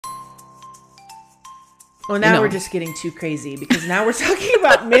Well, now we're just getting too crazy because now we're talking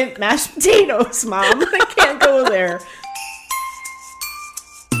about mint mashed potatoes, Mom. I can't go there.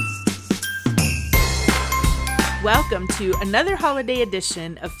 Welcome to another holiday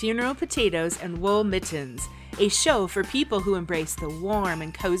edition of Funeral Potatoes and Wool Mittens, a show for people who embrace the warm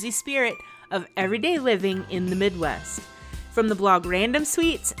and cozy spirit of everyday living in the Midwest. From the blog Random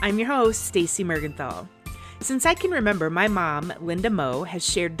Sweets, I'm your host, Stacy Mergenthal. Since I can remember, my mom, Linda Moe, has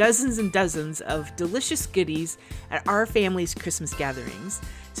shared dozens and dozens of delicious goodies at our family's Christmas gatherings.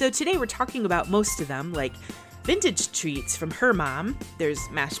 So today we're talking about most of them, like vintage treats from her mom. There's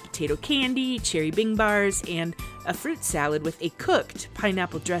mashed potato candy, cherry Bing bars, and a fruit salad with a cooked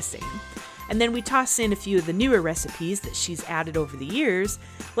pineapple dressing. And then we toss in a few of the newer recipes that she's added over the years,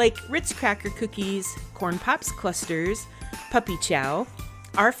 like Ritz cracker cookies, corn pops clusters, puppy chow,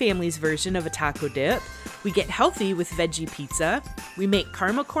 our family's version of a taco dip. We get healthy with veggie pizza. We make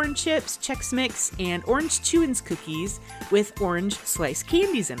caramel corn chips, Chex Mix, and orange chewins cookies with orange sliced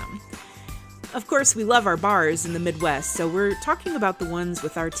candies in them. Of course, we love our bars in the Midwest, so we're talking about the ones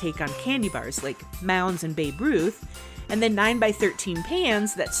with our take on candy bars like Mounds and Babe Ruth, and then 9x13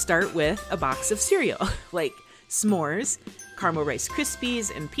 pans that start with a box of cereal like s'mores, caramel rice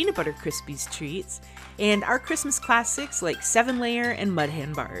krispies, and peanut butter krispies treats, and our Christmas classics like 7-layer and mud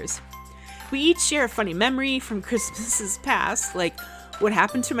hand bars. We each share a funny memory from Christmases past, like what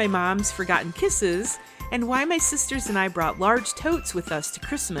happened to my mom's forgotten kisses, and why my sisters and I brought large totes with us to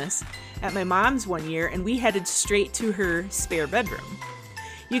Christmas at my mom's one year, and we headed straight to her spare bedroom.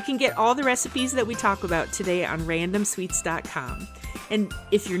 You can get all the recipes that we talk about today on randomsweets.com. And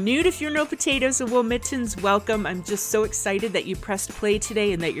if you're new to Funeral Potatoes and Wool Mittens, welcome. I'm just so excited that you pressed play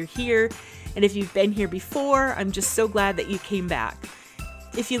today and that you're here. And if you've been here before, I'm just so glad that you came back.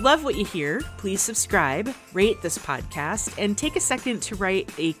 If you love what you hear, please subscribe, rate this podcast, and take a second to write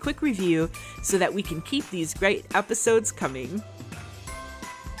a quick review so that we can keep these great episodes coming.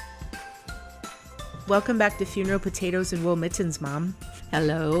 Welcome back to Funeral Potatoes and Wool Mittens, Mom.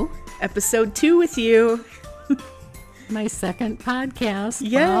 Hello. Episode 2 with you. My second podcast.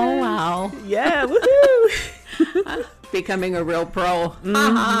 Yeah. Wow. Yeah, woohoo! Becoming a real pro.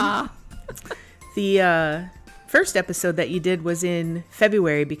 Mm-hmm. The first episode that you did was in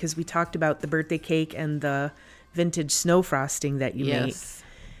February because we talked about the birthday cake and the vintage snow frosting that you make.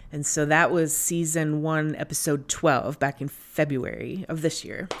 And so that was season 1, episode 12, back in February of this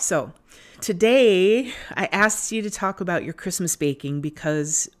year. So today I asked you to talk about your Christmas baking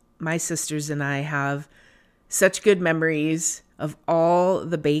because my sisters and I have such good memories of all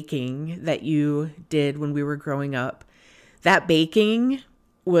the baking that you did when we were growing up. That baking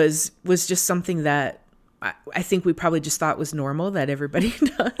was just something that I think we probably just thought was normal, that everybody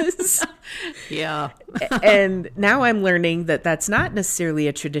does. Yeah. And now I'm learning that that's not necessarily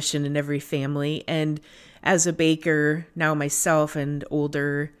a tradition in every family. And as a baker now myself and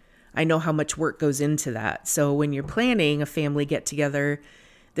older, I know how much work goes into that. So when you're planning a family get together,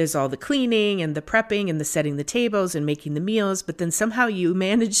 there's all the cleaning and the prepping and the setting the tables and making the meals. But then somehow you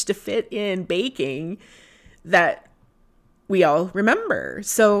manage to fit in baking that we all remember.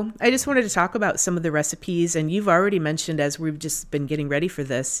 So I just wanted to talk about some of the recipes. And you've already mentioned, as we've just been getting ready for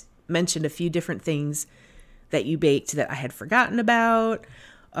this, mentioned a few different things that you baked that I had forgotten about,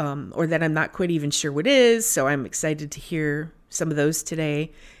 or that I'm not quite even sure what is. So I'm excited to hear some of those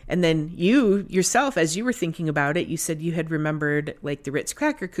today. And then you yourself, as you were thinking about it, you said you had remembered like the Ritz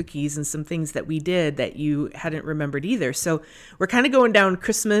cracker cookies and some things that we did that you hadn't remembered either. So we're kind of going down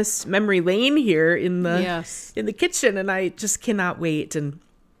Christmas memory lane here in the kitchen, and I just cannot wait. And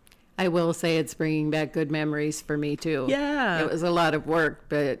I will say it's bringing back good memories for me too. Yeah. It was a lot of work,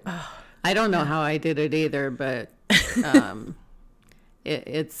 but I don't know how I did it either, but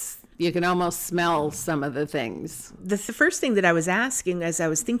it's you can almost smell some of the things. The first thing that I was asking as I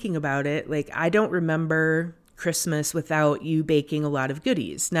was thinking about it, like, I don't remember Christmas without you baking a lot of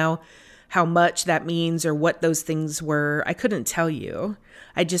goodies. Now, how much that means or what those things were, I couldn't tell you.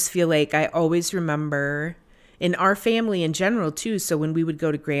 I just feel like I always remember in our family in general too. So when we would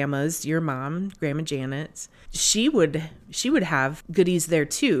go to Grandma's, your mom, Grandma Janet's, she would have goodies there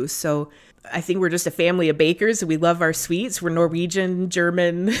too. So I think we're just a family of bakers. We love our sweets. We're Norwegian,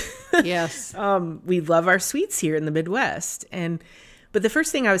 German. Yes. We love our sweets here in the Midwest. But the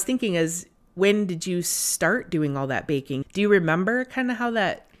first thing I was thinking is, when did you start doing all that baking? Do you remember kind of how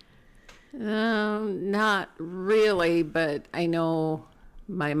that? Not really, but I know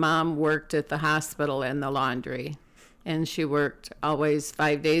my mom worked at the hospital in the laundry, and she worked always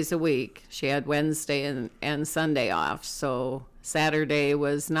 5 days a week. She had Wednesday and Sunday off, so Saturday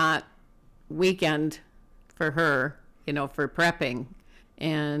was not weekend for her, for prepping.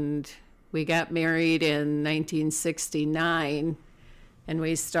 And We got married in 1969, and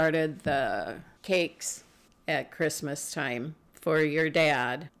we started the cakes at Christmas time for your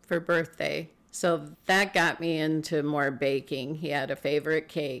dad for birthday. So that got me into more baking. He had a favorite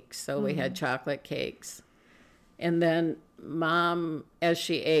cake, so we had chocolate cakes. And then Mom, as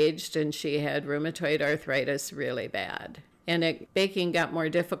she aged, and she had rheumatoid arthritis really bad, and baking got more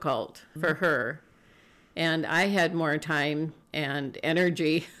difficult for her. And I had more time and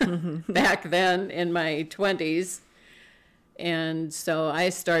energy back then in my 20s. And so I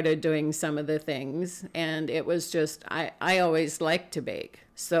started doing some of the things, and it was just, I always liked to bake.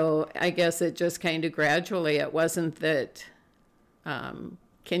 So I guess it just kind of gradually, it wasn't that,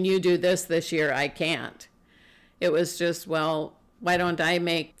 can you do this year? I can't. It was just, well, why don't I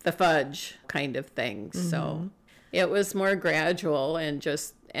make the fudge kind of thing? So it was more gradual, and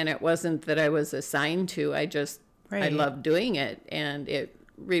it wasn't that I was assigned to. I loved doing it, and it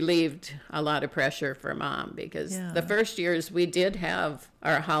relieved a lot of pressure for Mom, because the first years we did have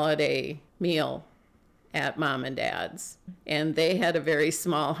our holiday meal at Mom and Dad's, and they had a very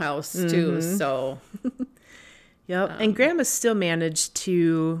small house too, so. Yep, and Grandma still managed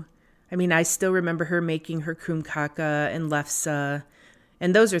to, I still remember her making her krumkaka and lefse,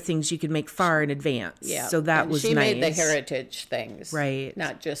 and those are things you could make far in advance. Yeah, so that was nice. She made the heritage things. Right.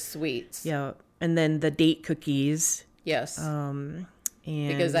 Not just sweets. Yeah, and then the date cookies. Yes. And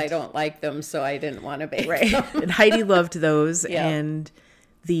because I don't like them, so I didn't want to bake them. And Heidi loved those, and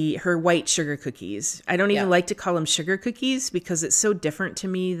her white sugar cookies. I don't even like to call them sugar cookies because it's so different to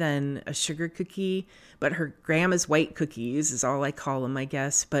me than a sugar cookie. But her grandma's white cookies is all I call them, I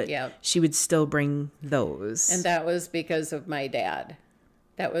guess. But she would still bring those. And that was because of my dad.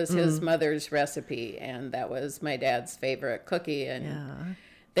 That was his mother's recipe, and that was my dad's favorite cookie. And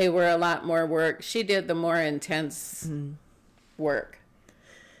they were a lot more work. She did the more intense work.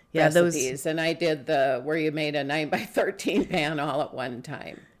 Yeah, recipes. And I did where you made a 9x13 pan all at one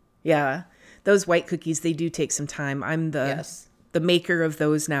time. Yeah, those white cookies, they do take some time. I'm the maker of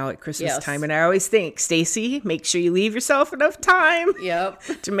those now at Christmas time, and I always think, Stacy, make sure you leave yourself enough time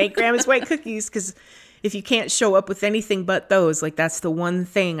to make Grandma's white cookies, because if you can't show up with anything but those, like, that's the one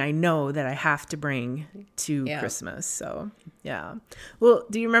thing I know that I have to bring to Christmas. So well,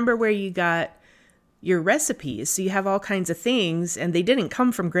 do you remember where you got your recipes? So you have all kinds of things, and they didn't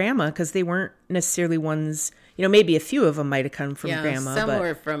come from Grandma because they weren't necessarily ones, maybe a few of them might have come from Grandma. Some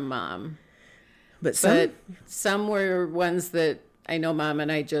were from Mom. But some were ones that I know Mom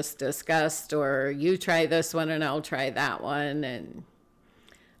and I just discussed, or you try this one and I'll try that one. And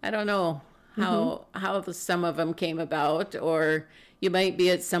I don't know how some of them came about, or you might be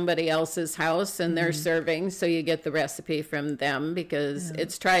at somebody else's house and they're serving, so you get the recipe from them because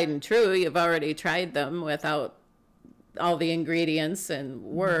it's tried and true. You've already tried them without all the ingredients and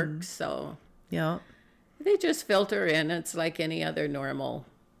work. So they just filter in. It's like any other normal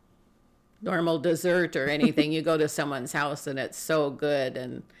dessert or anything. You go to someone's house and it's so good,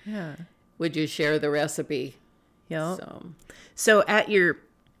 and would you share the recipe? So at your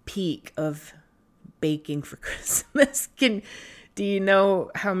peak of baking for Christmas, do you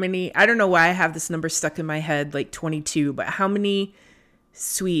know how many, I don't know why I have this number stuck in my head, like 22, but how many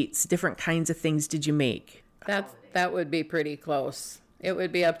sweets, different kinds of things did you make? That would be pretty close. It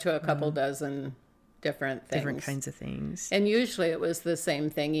would be up to a couple dozen different things. Different kinds of things. And usually it was the same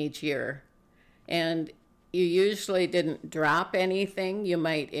thing each year. And you usually didn't drop anything. You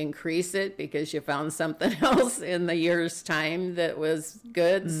might increase it because you found something else in the year's time that was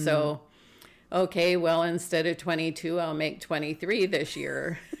good. So, okay, well, instead of 22, I'll make 23 this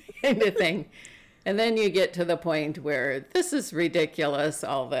year, kind of thing. And then you get to the point where this is ridiculous,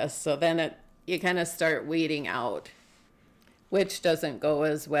 all this. So then you kind of start weeding out which doesn't go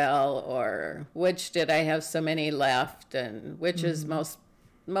as well, or which did I have so many left, and which is most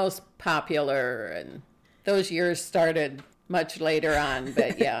popular. And those years started much later on,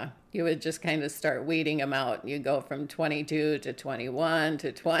 but you would just kind of start weeding them out. You go from 22 to 21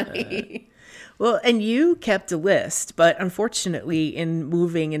 to 20. Well, and you kept a list, but unfortunately in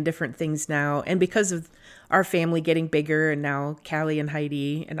moving and different things now, and because of our family getting bigger, and now Callie and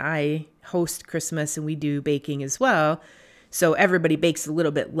Heidi and I host Christmas and we do baking as well, so everybody bakes a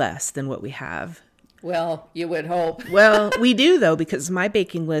little bit less than what we have. Well, you would hope. Well, we do, though, because my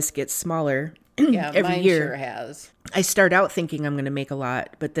baking list gets smaller every mine year. Sure has. I start out thinking I'm going to make a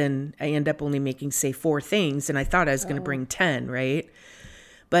lot, but then I end up only making, say, 4 things, and I thought I was going to bring 10, right?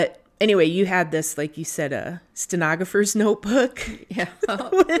 But anyway, you had this, like you said, a stenographer's notebook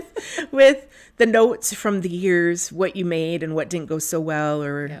with the notes from the years, what you made and what didn't go so well,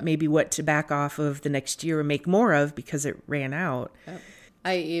 or maybe what to back off of the next year or make more of because it ran out.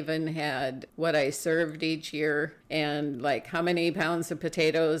 I even had what I served each year and like how many pounds of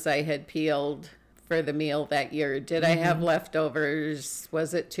potatoes I had peeled for the meal that year. Did I have leftovers?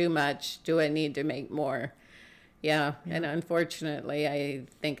 Was it too much? Do I need to make more? Yeah, and unfortunately, I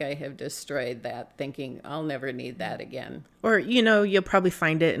think I have destroyed that, thinking I'll never need that again. Or, you'll probably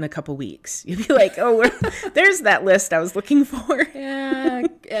find it in a couple weeks. You'll be like, oh, there's that list I was looking for. Yeah,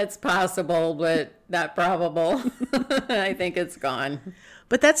 it's possible, but not probable. I think it's gone.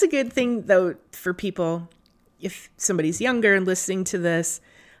 But that's a good thing, though, for people. If somebody's younger and listening to this,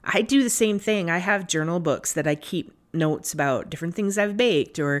 I do the same thing. I have journal books that I keep notes about different things I've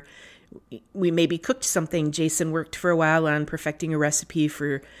baked, or we maybe cooked something. Jason worked for a while on perfecting a recipe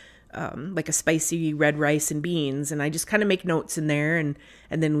for like a spicy red rice and beans. And I just kind of make notes in there. And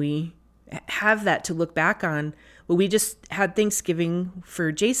then we have that to look back on. Well, we just had Thanksgiving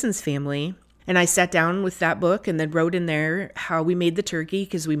for Jason's family. And I sat down with that book and then wrote in there how we made the turkey,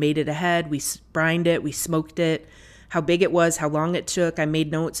 because we made it ahead. We brined it. We smoked it, how big it was, how long it took. I made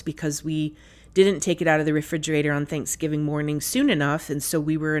notes because we didn't take it out of the refrigerator on Thanksgiving morning soon enough, and so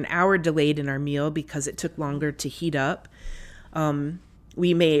we were an hour delayed in our meal because it took longer to heat up.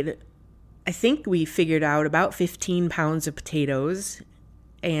 We made, I think we figured out about 15 pounds of potatoes,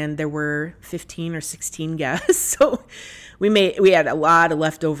 and there were 15 or 16 guests, so we had a lot of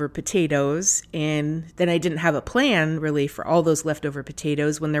leftover potatoes, and then I didn't have a plan really for all those leftover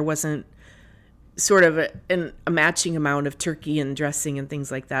potatoes when there wasn't sort of a matching amount of turkey and dressing and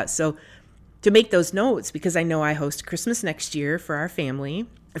things like that. So to make those notes, because I know I host Christmas next year for our family.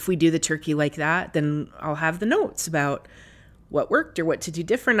 If we do the turkey like that, then I'll have the notes about what worked or what to do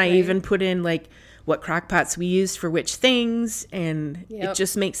different. Right. I even put in like what crock pots we used for which things, and it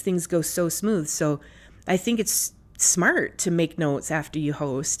just makes things go so smooth. So I think it's smart to make notes after you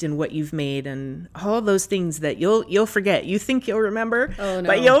host and what you've made and all those things that you'll forget. You think you'll remember,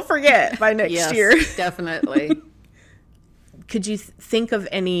 but you'll forget by next year. Definitely. Could you think of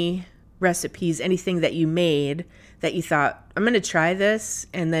any recipes, anything that you made that you thought, I'm going to try this,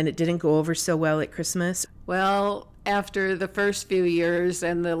 and then it didn't go over so well at Christmas? Well, after the first few years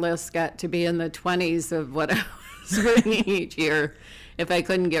and the list got to be in the 20s of what I was bringing each year, if I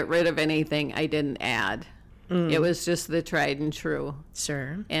couldn't get rid of anything, I didn't add. It was just the tried and true.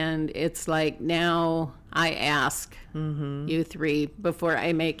 Sure. And it's like now I ask you three before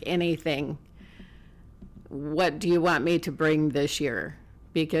I make anything, what do you want me to bring this year?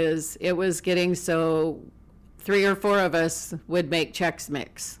 Because it was getting so 3 or 4 of us would make Chex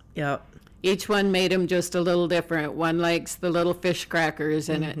Mix. Yep. Each one made them just a little different. One likes the little fish crackers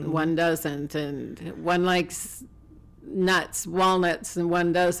in it, and one doesn't. And one likes nuts, walnuts, and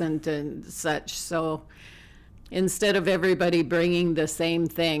one doesn't, and such. So instead of everybody bringing the same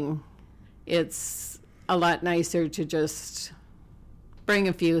thing, it's a lot nicer to just bring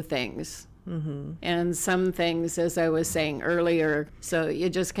a few things. And some things, as I was saying earlier, so you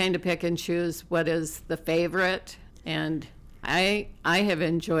just kind of pick and choose what is the favorite. And I have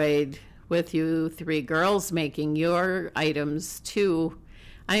enjoyed, with you 3 girls making your items too,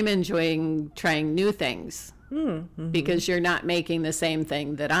 I'm enjoying trying new things because you're not making the same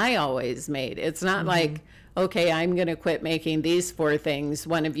thing that I always made. It's not like, okay, I'm going to quit making these 4 things.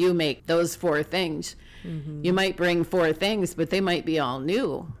 One of you make those 4 things. You might bring 4 things, but they might be all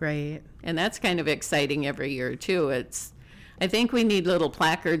new. Right. And that's kind of exciting every year, too. I think we need little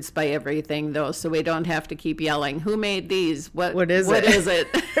placards by everything, though, so we don't have to keep yelling, who made these? What is it?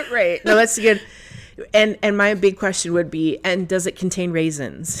 Right. No, that's good. And my big question would be, and does it contain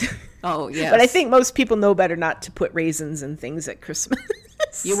raisins? Oh, yes. But I think most people know better not to put raisins in things at Christmas.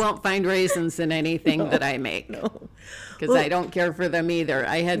 You won't find raisins in anything that I make. No. Because I don't care for them either.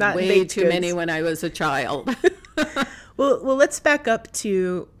 I had way too many when I was a child. Well, let's back up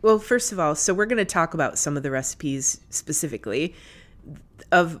to, first of all, so we're going to talk about some of the recipes specifically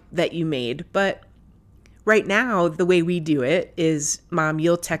that you made. But right now, the way we do it is, Mom,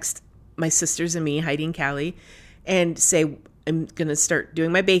 you'll text my sisters and me, Heidi and Callie, and say, I'm going to start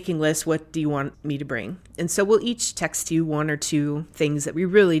doing my baking list. What do you want me to bring? And so we'll each text you 1 or 2 things that we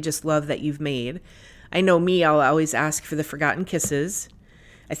really just love that you've made. I know me, I'll always ask for the Forgotten Kisses.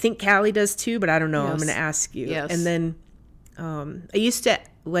 I think Callie does too, but I don't know. Yes. I'm going to ask you. Yes. And then I used to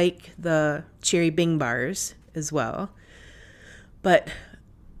like the cherry Bing bars as well. But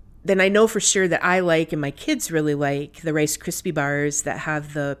then I know for sure that I like, and my kids really like, the Rice Krispie bars that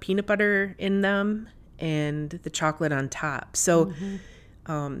have the peanut butter in them and the chocolate on top. So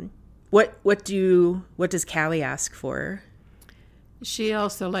what does Callie ask for? She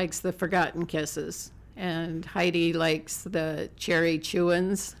also likes the Forgotten Kisses. And Heidi likes the cherry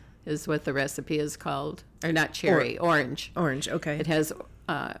chewins, is what the recipe is called. Or not cherry, orange. Orange, okay. It has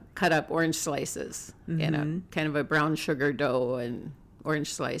cut up orange slices in a kind of a brown sugar dough and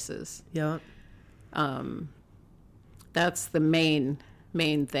orange slices. Yep. That's the main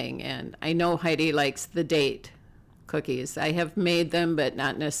thing. And I know Heidi likes the date cookies. I have made them, but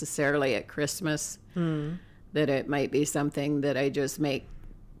not necessarily at Christmas. That it might be something that I just make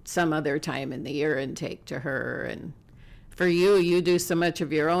some other time in the year and take to her. And for you do so much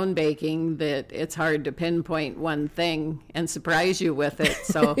of your own baking that it's hard to pinpoint one thing and surprise you with it.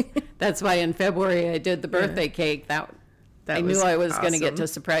 So that's why in February I did the birthday cake. That I knew I was going to get to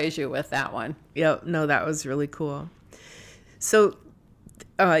surprise you with that one. Yep. No, that was really cool. So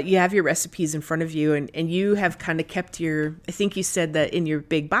you have your recipes in front of you, and you have kind of kept your, I think you said that in your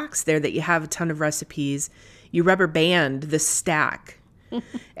big box there that you have a ton of recipes. You rubber band the stack.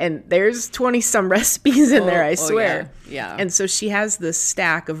 And there's 20 some recipes in there, I swear. Yeah. And so she has this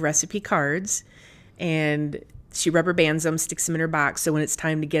stack of recipe cards, and she rubber bands them, sticks them in her box. So when it's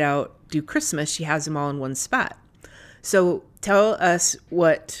time to get out, do Christmas, she has them all in one spot. So tell us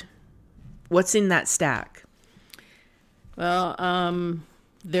what's in that stack. Well,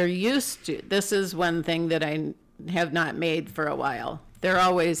 there used to, this is one thing that I have not made for a while. There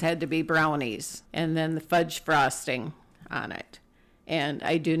always had to be brownies and then the fudge frosting on it. And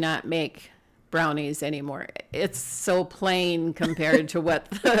I do not make brownies anymore. It's so plain compared to what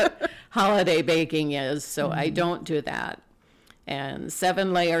the holiday baking is, so I don't do that. And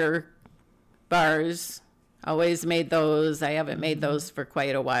 7-layer bars, always made those. I haven't made those for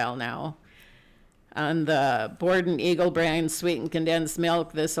quite a while now. On the Borden Eagle brand sweetened condensed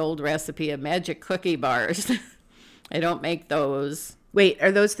milk, this old recipe of magic cookie bars. I don't make those. Wait,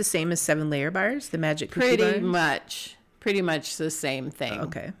 are those the same as 7-layer bars, the magic cookie bars? Pretty much the same thing. Oh,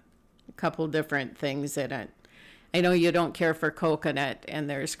 okay. A couple different things in it. I know you don't care for coconut, and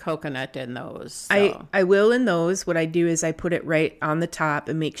there's coconut in those. So. I will in those. What I do is I put it right on the top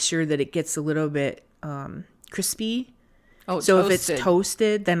and make sure that it gets a little bit crispy. Oh, so toasted. If it's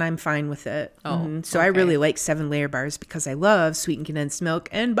toasted, then I'm fine with it. Oh, So I really like 7-layer bars because I love sweetened condensed milk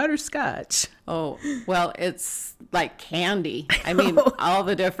and butterscotch. Oh, well, it's like candy. I mean, all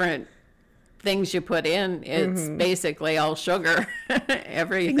the different things you put in, it's basically all sugar.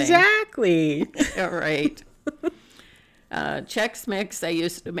 Everything. Exactly. Right. Chex Mix, I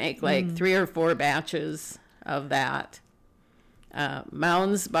used to make like 3 or 4 batches of that.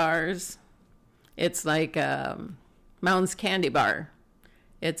 Mounds bars, it's like Mounds candy bar.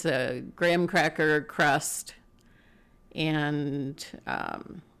 It's a graham cracker crust and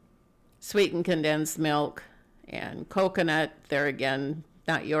sweetened condensed milk and coconut. There again,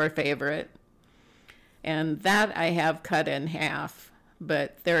 not your favorite. And that I have cut in half,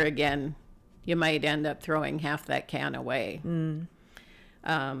 but there again, you might end up throwing half that can away.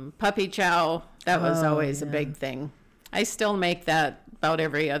 Puppy chow, that was always a big thing. I still make that about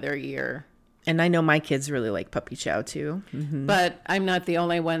every other year. And I know my kids really like puppy chow too. But I'm not the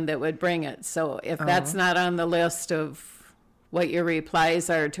only one that would bring it. So if that's not on the list of what your replies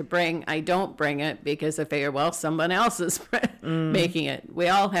are to bring, I don't bring it because I figure, well, someone else is making it. We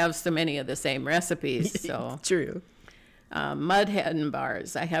all have so many of the same recipes. So True. Mud hen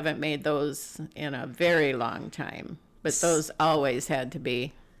bars, I haven't made those in a very long time, but those always had to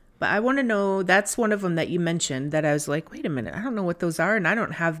be. But I want to know, that's one of them that you mentioned that I was like, wait a minute, I don't know what those are, and I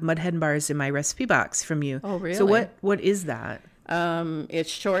don't have mud hen bars in my recipe box from you. Oh, really? So what is that?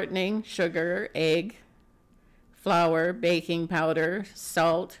 It's shortening, sugar, egg, flour, baking powder,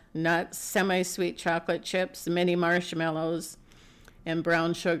 salt, nuts, semi-sweet chocolate chips, mini marshmallows, and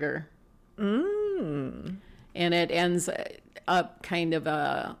brown sugar. And it ends up kind of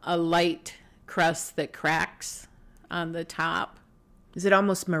a light crust that cracks on the top. Is it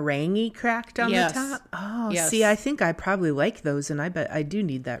almost meringue cracked on the top? Oh, yes. See, I think I probably like those, and I bet I do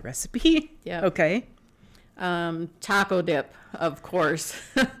need that recipe. Yeah. Okay. Taco dip, of course.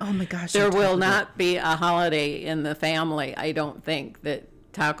 Oh my gosh. There will not be a holiday in the family, I don't think, that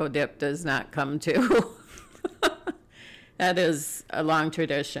taco dip does not come to. That is a long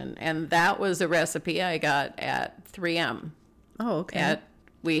tradition. And that was a recipe I got at 3M. Oh, okay.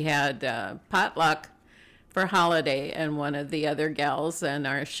 We had potluck for holiday, and one of the other gals in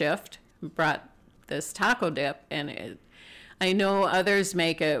our shift brought this taco dip, and I know others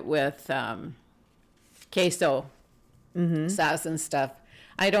make it with queso sauce and stuff.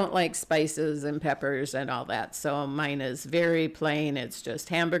 I don't like spices and peppers and all that, so mine is very plain. It's just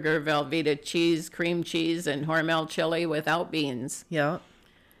hamburger, Velveeta cheese, cream cheese, and Hormel chili without beans. Yeah.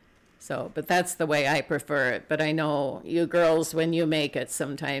 So, but that's the way I prefer it. But I know you girls, when you make it,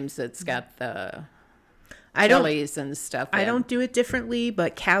 sometimes it's got the... jellies and stuff I in. don't do it differently,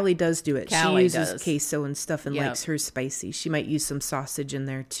 but Callie does do it. Callie she uses does. queso and stuff and Yep. likes hers spicy. She might use some sausage in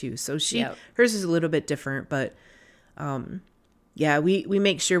there too. So Yep. hers is a little bit different, but yeah, we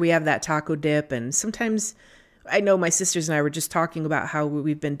make sure we have that taco dip. And sometimes I know my sisters and I were just talking about how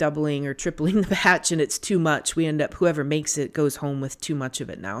we've been doubling or tripling the batch and it's too much. We end up, whoever makes it goes home with too much of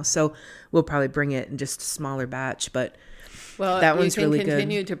it now. So we'll probably bring it in just a smaller batch, but Well, that one's you can really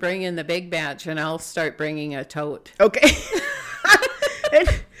continue good. to bring in the big batch and I'll start bringing a tote. Okay.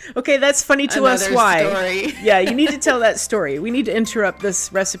 Okay, that's funny to us. Another Why? story. Yeah, you need to tell that story. We need to interrupt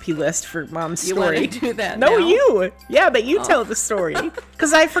this recipe list for Mom's You story. want to do that No, now? you. Yeah, but you tell the story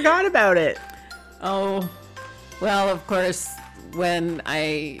because I forgot about it. Oh, well, of course, when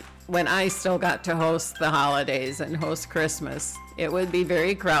I still got to host the holidays and host Christmas, it would be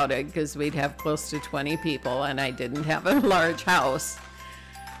very crowded because we'd have close to 20 people and I didn't have a large house.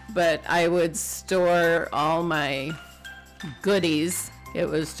 But I would store all my goodies. It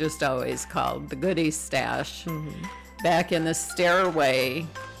was just always called the goodie stash, back in the stairway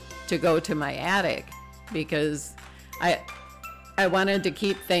to go to my attic because I wanted to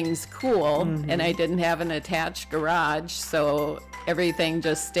keep things cool and I didn't have an attached garage, so everything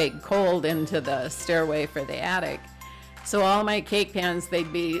just stayed cold into the stairway for the attic. So all my cake pans,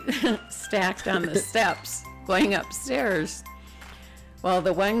 they'd be stacked on the steps going upstairs. Well,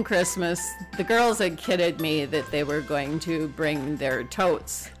 the one Christmas, the girls had kidded me that they were going to bring their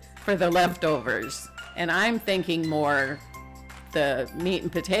totes for the leftovers. And I'm thinking more the meat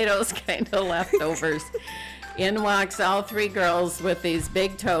and potatoes kind of leftovers. In walks all three girls with these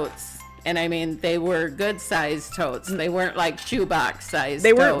big totes. And I mean, they were good-sized totes. They weren't like shoebox-sized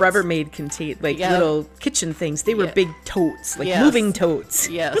They weren't totes. Rubbermaid Yep. little kitchen things. They were Yeah. big totes, like Yes. moving totes.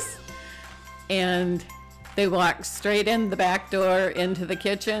 Yes. And they walked straight in the back door into the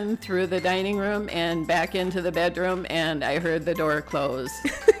kitchen, through the dining room, and back into the bedroom, and I heard the door close.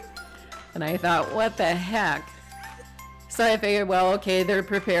 And I thought, what the heck? So I figured, well, okay, they're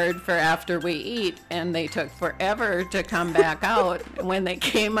prepared for after we eat, and they took forever to come back out. When they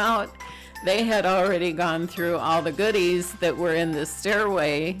came out, they had already gone through all the goodies that were in the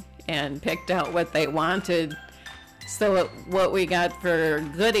stairway and picked out what they wanted. So what we got for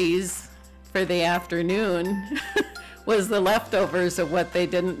goodies for the afternoon was the leftovers of what they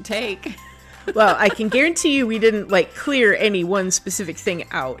didn't take. Well, I can guarantee you we didn't clear any one specific thing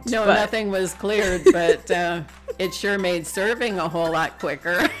out. No, but nothing was cleared, but it sure made serving a whole lot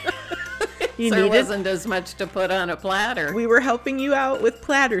quicker. You There needed. wasn't as much to put on a platter. We were helping you out with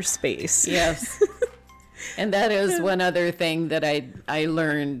platter space. Yes. And that is one other thing that I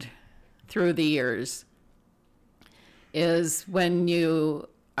learned through the years is when you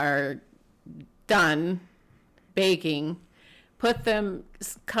are done baking, cut them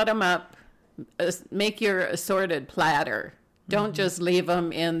up, make your assorted platter. Don't just leave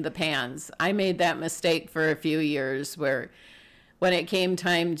them in the pans. I made that mistake for a few years where when it came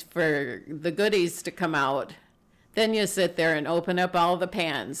time for the goodies to come out, then you sit there and open up all the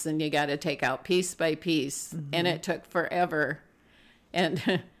pans and you got to take out piece by piece. And it took forever.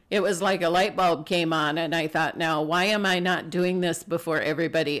 And it was like a light bulb came on and I thought, now, why am I not doing this before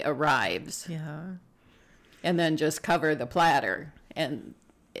everybody arrives? Yeah. And then just cover the platter. And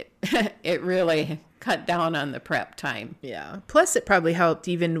it really cut down on the prep time. Yeah. Plus, it probably helped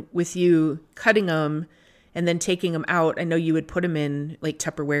even with you cutting them and then taking them out. I know you would put them in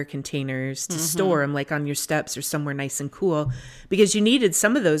Tupperware containers to store them on your steps or somewhere nice and cool because you needed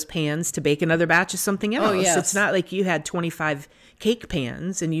some of those pans to bake another batch of something else. Oh, yes. It's not like you had 25 cake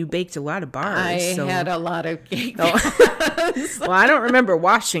pans and you baked a lot of bars. I had a lot of cake. Well, I don't remember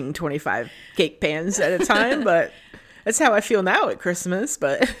washing 25 cake pans at a time, but that's how I feel now at Christmas.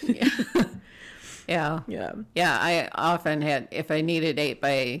 But Yeah. yeah. Yeah, I often had, if I needed 8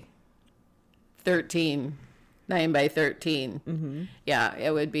 by 13, 9 by 13, yeah,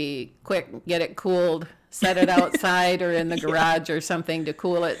 it would be quick, get it cooled, set it outside or in the garage or something to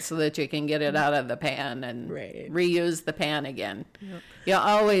cool it so that you can get it out of the pan and reuse the pan again. Yep. You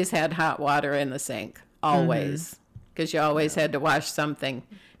always had hot water in the sink, always, because you always had to wash something,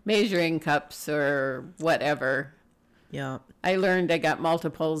 measuring cups or whatever. Yeah. I learned I got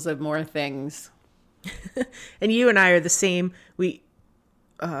multiples of more things. And you and I are the same.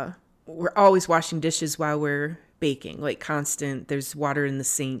 We're always washing dishes while we're baking, constant. There's water in the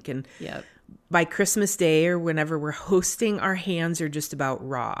sink. And by Christmas Day or whenever we're hosting, our hands are just about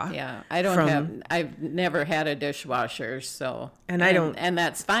raw. Yeah, I've never had a dishwasher, so. And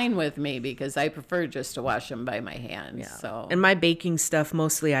that's fine with me because I prefer just to wash them by my hands, so. And my baking stuff,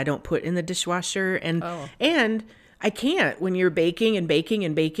 mostly I don't put in the dishwasher. And I can't. When you're baking and baking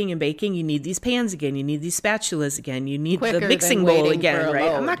and baking and baking, you need these pans again. You need these spatulas again. You need Quicker the mixing than bowl waiting again, for a right?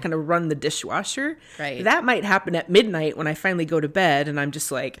 load. I'm not going to run the dishwasher. Right. That might happen at midnight when I finally go to bed and I'm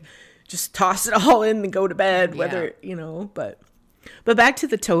just like, just toss it all in and go to bed, whether, But back to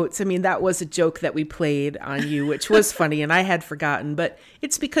the totes. I mean, that was a joke that we played on you, which was funny, and I had forgotten. But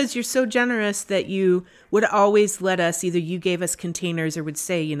it's because you're so generous that you would always let us, either you gave us containers or would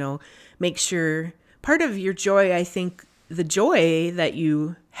say, make sure. Part of your joy, I think, the joy that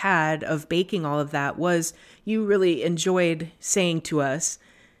you had of baking all of that was you really enjoyed saying to us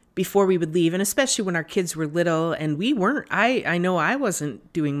before we would leave, and especially when our kids were little and we weren't. I know I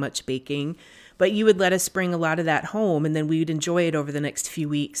wasn't doing much baking. But you would let us bring a lot of that home, and then we would enjoy it over the next few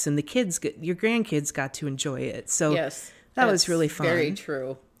weeks, and your grandkids got to enjoy it. So yes, that was really fun. Very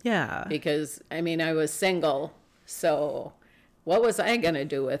true. Yeah. Because, I was single, so what was I going to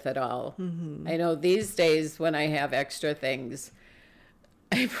do with it all? Mm-hmm. I know these days when I have extra things,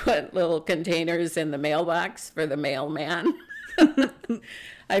 I put little containers in the mailbox for the mailman.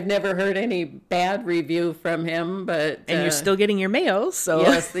 I've never heard any bad review from him, but... And you're still getting your mail, so...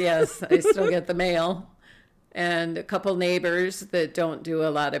 Yes, I still get the mail. And a couple neighbors that don't do a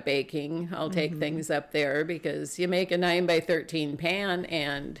lot of baking, I'll take things up there because you make a 9x13 pan,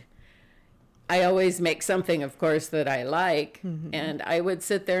 and I always make something, of course, that I like, and I would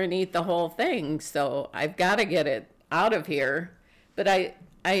sit there and eat the whole thing, so I've got to get it out of here. But I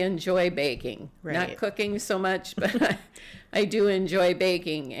enjoy baking, not cooking so much, but I do enjoy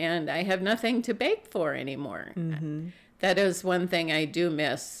baking, and I have nothing to bake for anymore. Mm-hmm. That is one thing I do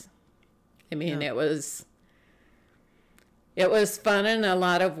miss. It was fun and a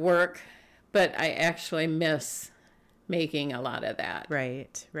lot of work, but I actually miss making a lot of that.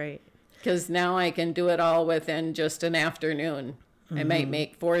 Right. Because now I can do it all within just an afternoon. I might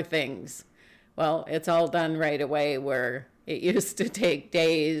make 4 things. Well, it's all done right away, where it used to take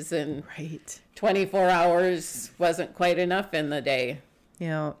days, and 24 hours wasn't quite enough in the day.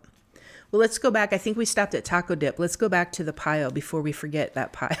 Yeah. Well, let's go back. I think we stopped at taco dip. Let's go back to the pile before we forget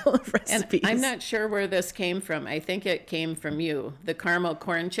that pile of recipes. And I'm not sure where this came from. I think it came from you. The caramel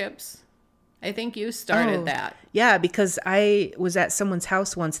corn chips. I think you started that. Yeah, because I was at someone's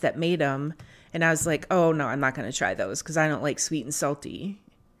house once that made them, and I was like, oh, no, I'm not going to try those because I don't like sweet and salty.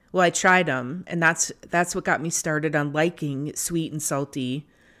 Well, I tried them, and that's what got me started on liking sweet and salty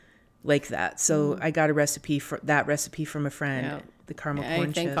like that. So I got a recipe from a friend, the caramel corn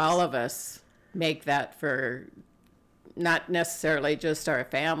chips. I think all of us make that for not necessarily just our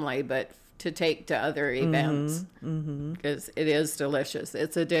family, but to take to other events, because it is delicious.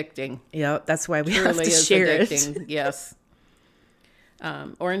 It's addicting. Yeah, that's why we have to share it. Yes.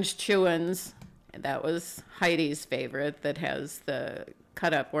 Orange chewins, that was Heidi's favorite, that has the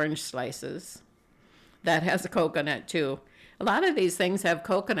cut up orange slices. That has a coconut too. A lot of these things have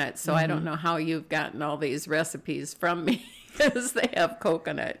coconut, so I don't know how you've gotten all these recipes from me, because they have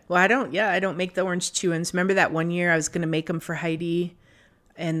coconut. Well, I don't make the orange chewins. Remember that one year I was going to make them for Heidi,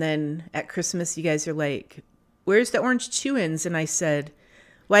 and then at Christmas you guys are like, where's the orange chewins? And I said,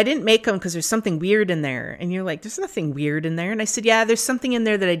 well, I didn't make them because there's something weird in there. And you're like, there's nothing weird in there. And I said, yeah, there's something in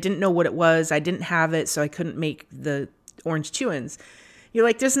there that I didn't know what it was. I didn't have it, so I couldn't make the orange chewins. You're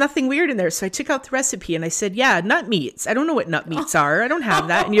like, there's nothing weird in there. So I took out the recipe and I said, yeah, nut meats. I don't know what nut meats are. I don't have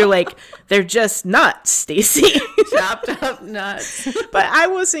that. And you're like, they're just nuts, Stacy. Chopped up nuts. But I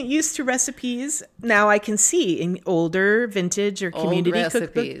wasn't used to recipes. Now I can see in older vintage or community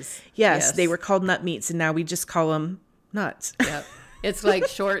recipes. Cookbook. Yes, they were called nut meats, and now we just call them nuts. Yep. It's like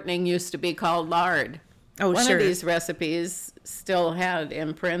shortening used to be called lard. Oh, One sure. of these recipes still had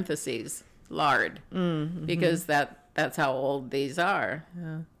in parentheses lard, because that's how old these are.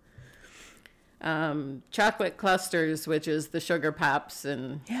 Yeah. Chocolate clusters, which is the sugar pops,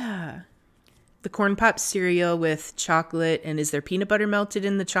 and the corn pop cereal with chocolate, and is there peanut butter melted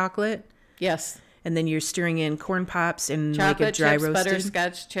in the chocolate? Yes. And then you're stirring in corn pops and chocolate like a dry chips, roasted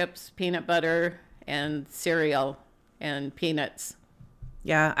butterscotch chips, peanut butter, and cereal, and peanuts.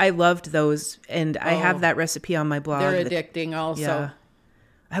 Yeah, I loved those, and I have that recipe on my blog. They're addicting also. Yeah.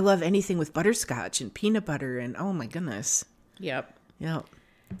 I love anything with butterscotch and peanut butter, and oh my goodness. Yep. Yep.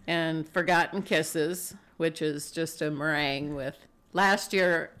 And Forgotten Kisses, which is just a meringue with... Last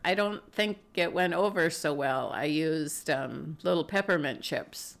year, I don't think it went over so well. I used little peppermint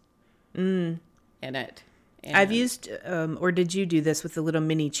chips in it. And I've used, or did you do this with the little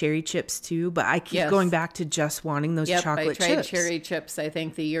mini cherry chips too? But I keep going back to just wanting those chocolate chips. I tried cherry chips, I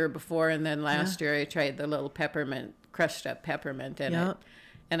think, the year before, and then last year I tried the little peppermint, crushed up peppermint in it.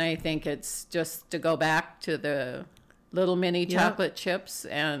 And I think it's just to go back to the little mini chocolate chips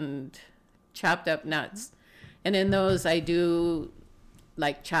and chopped up nuts. And in those, I do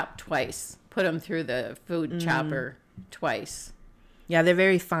like chop twice. Put them through the food chopper twice. Yeah, they're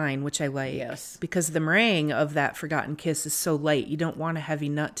very fine, which I like. Yes. Because the meringue of that Forgotten Kiss is so light. You don't want a heavy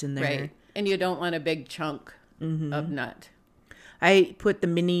nut in there. Right. And you don't want a big chunk of nut. I put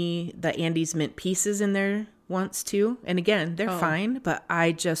the Andes mint pieces in there once too. And again, they're fine, but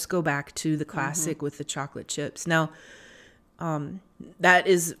I just go back to the classic with the chocolate chips. Now, that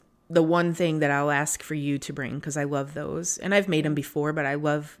is the one thing that I'll ask for you to bring because I love those. And I've made them before, but I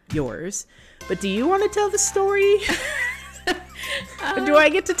love yours. But do you want to tell the story? Do I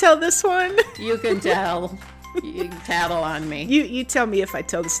get to tell this one? You can tell. You can tattle on me. You tell me if I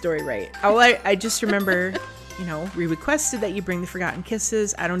tell the story right. I just remember, we requested that you bring the Forgotten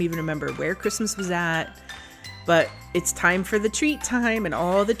Kisses. I don't even remember where Christmas was at. But it's time for the treat time, and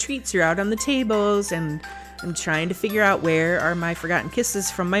all the treats are out on the tables, and I'm trying to figure out where are my Forgotten Kisses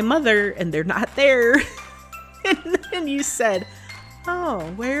from my mother, and they're not there. And then you said, oh,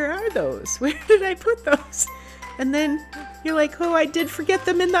 where are those? Where did I put those? And then you're like, oh, I did forget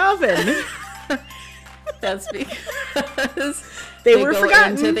them in the oven. That's because they were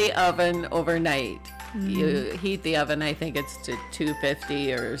forgotten. Into the oven overnight. You heat the oven, I think it's to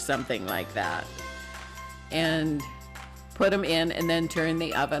 250 or something like that. And put them in and then turn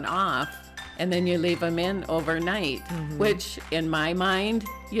the oven off. And then you leave them in overnight, which in my mind,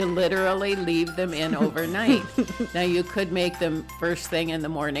 you literally leave them in overnight. Now you could make them first thing in the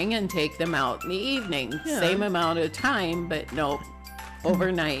morning and take them out in the evening. Yeah. Same amount of time, but nope,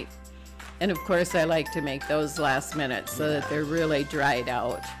 overnight. And of course I like to make those last minute so that they're really dried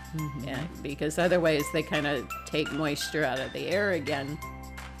out. Yeah, because otherwise they kind of take moisture out of the air again.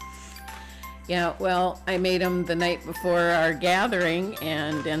 Yeah, well, I made them the night before our gathering,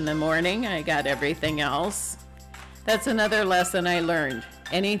 and in the morning I got everything else. That's another lesson I learned.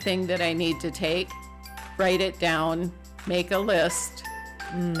 Anything that I need to take, write it down, make a list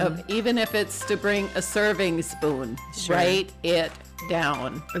of, even if it's to bring a serving spoon, write it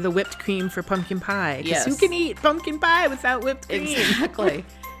down. Or the whipped cream for pumpkin pie. Yes. Who can eat pumpkin pie without whipped cream? Exactly.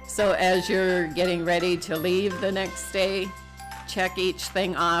 So as you're getting ready to leave the next day, check each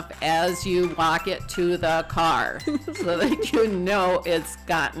thing off as you walk it to the car so that you know it's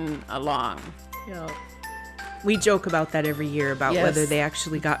gotten along. Yeah. We joke about that every year about whether they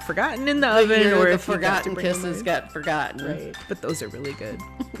actually got forgotten in the oven or if Forgotten Kisses got forgotten. Right. But those are really good.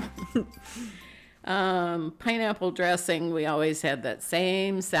 Pineapple dressing, we always had that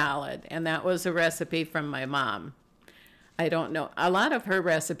same salad, and that was a recipe from my mom. I don't know. A lot of her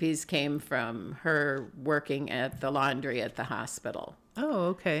recipes came from her working at the laundry at the hospital. Oh,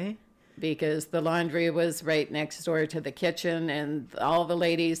 okay. Because the laundry was right next door to the kitchen, and all the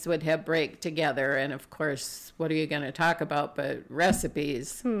ladies would have break together. And of course, what are you going to talk about but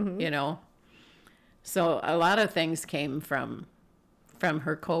recipes, So a lot of things came from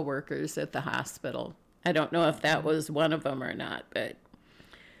her coworkers at the hospital. I don't know if that was one of them or not, but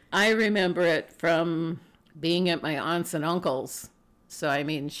I remember it from being at my aunts and uncles. So, I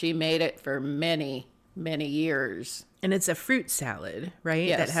mean, she made it for many, many years. And it's a fruit salad, right?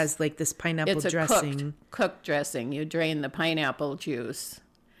 Yes. That has like this pineapple dressing. It's a cooked dressing. You drain the pineapple juice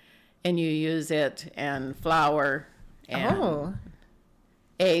and you use it and flour and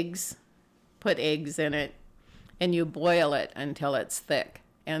eggs. Put eggs in it and you boil it until it's thick.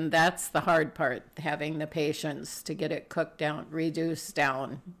 And that's the hard part, having the patience to get it cooked down, reduced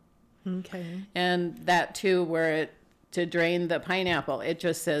down. Okay. And that too, to drain the pineapple, it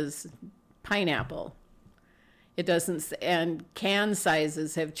just says pineapple. It doesn't, and can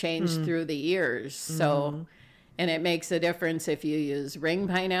sizes have changed through the years. So, and it makes a difference if you use ring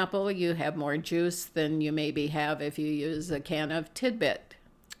pineapple, you have more juice than you maybe have if you use a can of tidbit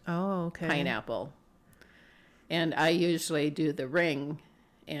pineapple. And I usually do the ring.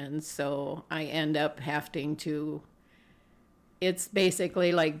 And so I end up having to, it's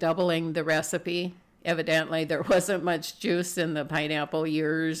basically like doubling the recipe. Evidently, there wasn't much juice in the pineapple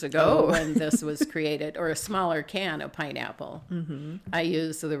years ago when this was created, or a smaller can of pineapple. I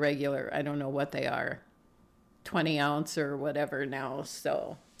use the regular, I don't know what they are, 20 ounce or whatever now.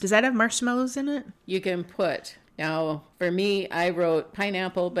 So does that have marshmallows in it? You can put. Now, for me, I wrote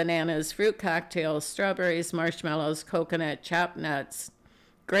pineapple, bananas, fruit cocktails, strawberries, marshmallows, coconut, chopped nuts,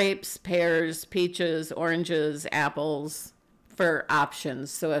 grapes, pears, peaches, oranges, apples, for options.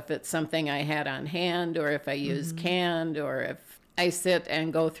 So if it's something I had on hand, or if I use canned, or if I sit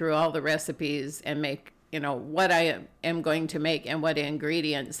and go through all the recipes and make, what I am going to make and what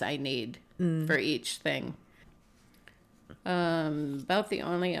ingredients I need for each thing. About the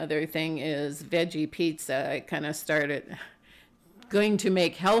only other thing is veggie pizza. I kind of started going to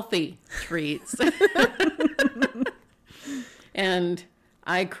make healthy treats. And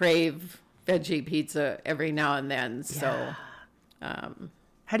I crave veggie pizza every now and then. So,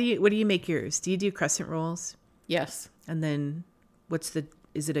 what do you make yours? Do you do crescent rolls? yes. And then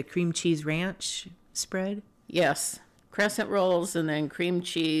is it a cream cheese ranch spread? Yes. Crescent rolls and then cream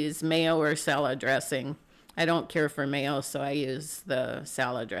cheese, mayo or salad dressing. I don't care for mayo, so I use the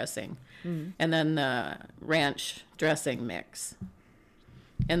salad dressing. Mm. And then the ranch dressing mix.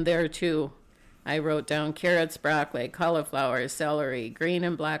 And there too, I wrote down carrots, broccoli, cauliflower, celery, green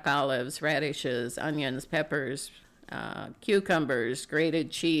and black olives, radishes, onions, peppers, cucumbers,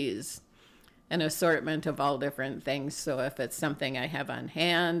 grated cheese, an assortment of all different things. So if it's something I have on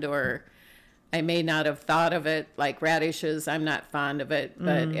hand or I may not have thought of it, like radishes, I'm not fond of it,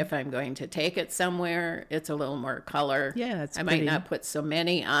 but if I'm going to take it somewhere, it's a little more color. Yeah, it's I pretty. might not put so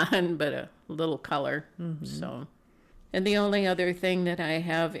many on, but a little color. Mm-hmm. So, and the only other thing that I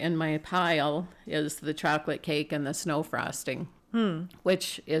have in my pile is the chocolate cake and the snow frosting,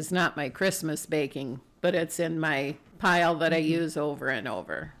 which is not my Christmas baking, but it's in my pile that I use over and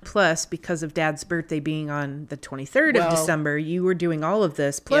over. Plus, because of Dad's birthday being on the 23rd of December, you were doing all of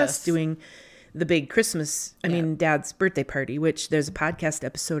this, plus doing the big Christmas, Dad's birthday party, which there's a podcast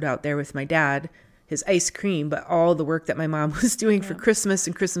episode out there with my dad, his ice cream, but all the work that my mom was doing for Christmas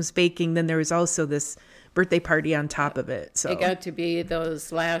and Christmas baking. Then there was also this birthday party on top of it. So it got to be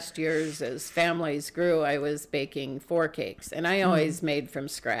those last years as families grew, I was baking 4 cakes, and I always made from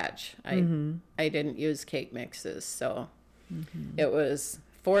scratch. I didn't use cake mixes, so it was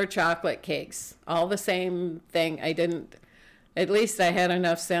 4 chocolate cakes, all the same thing. At least I had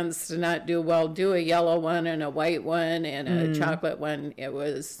enough sense to not do a yellow one and a white one and a chocolate one. It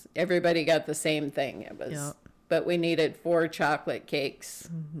was, everybody got the same thing. It was, but we needed 4 chocolate cakes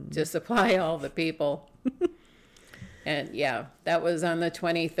to supply all the people. And that was on the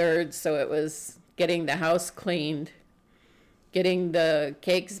 23rd. So it was getting the house cleaned, getting the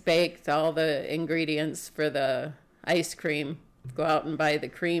cakes baked, all the ingredients for the ice cream, go out and buy the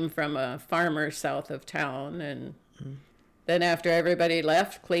cream from a farmer south of town, and then after everybody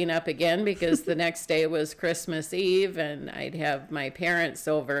left, clean up again, because the next day was Christmas Eve and I'd have my parents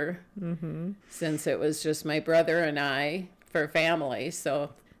over since it was just my brother and I for family. So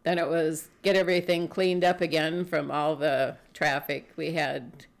then it was get everything cleaned up again from all the traffic. We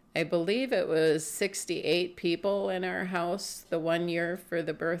had, I believe it was 68 people in our house the one year for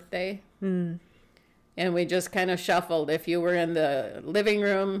the birthday. And we just kind of shuffled. If you were in the living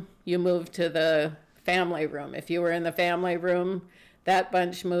room, you moved to the family room. If you were in the family room, that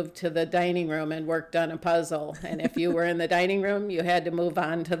bunch moved to the dining room and worked on a puzzle. And if you were in the dining room, you had to move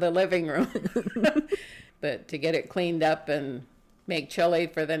on to the living room. But to get it cleaned up and make chili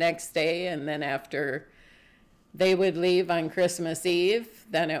for the next day, and then after they would leave on Christmas Eve,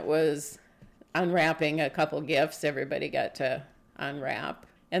 then it was unwrapping a couple gifts everybody got to unwrap.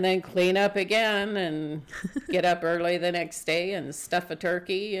 And then clean up again and get up early the next day and stuff a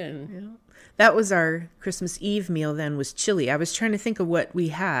turkey. And that was our Christmas Eve meal then, was chili. I was trying to think of what we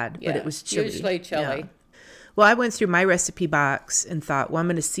had, but it was chili. Usually chili. Yeah. Well, I went through my recipe box and thought, well, I'm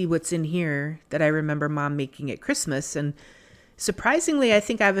going to see what's in here that I remember Mom making at Christmas. And surprisingly, I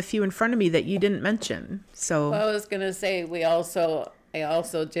think I have a few in front of me that you didn't mention. So I was going to say, I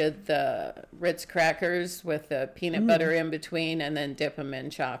also did the Ritz crackers with the peanut butter in between, and then dip them in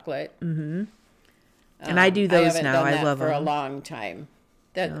chocolate. And I do those now. I love them for a long time.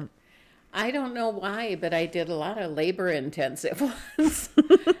 I don't know why, but I did a lot of labor-intensive ones.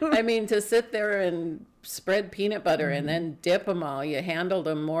 I mean, to sit there and spread peanut butter and then dip them all, you handled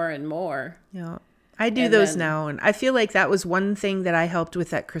them more and more. Yeah, I do those now, and I feel like that was one thing that I helped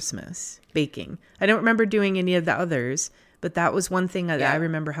with at Christmas, baking. I don't remember doing any of the others, but that was one thing that I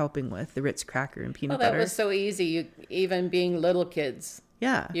remember helping with, the Ritz cracker and peanut butter. Well, that was so easy. Even being little kids.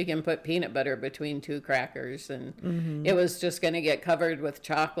 Yeah. You can put peanut butter between 2 crackers, and it was just going to get covered with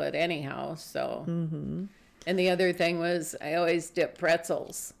chocolate anyhow. So, and the other thing was I always dip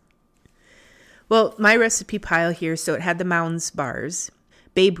pretzels. Well, my recipe pile here, so it had the Mounds bars,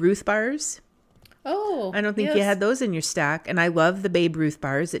 Babe Ruth bars. Oh, I don't think you had those in your stack. And I love the Babe Ruth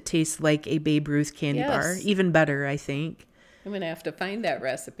bars. It tastes like a Babe Ruth candy bar. Even better, I think. I'm going to have to find that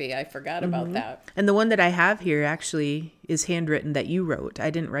recipe. I forgot about that. And the one that I have here actually is handwritten that you wrote. I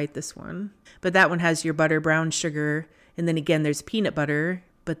didn't write this one. But that one has your butter, brown sugar, and then again there's peanut butter,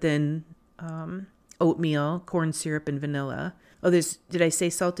 but then oatmeal, corn syrup, and vanilla. Oh, did I say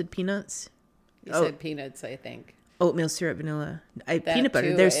salted peanuts? You said peanuts, I think. Oatmeal, syrup, vanilla. Peanut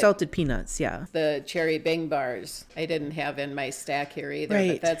butter. There's salted peanuts, yeah. The cherry Bing bars I didn't have in my stack here either.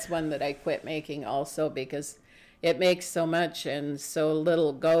 Right. But that's one that I quit making also because it makes so much and so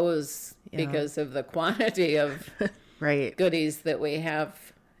little goes because of the quantity of Right. goodies that we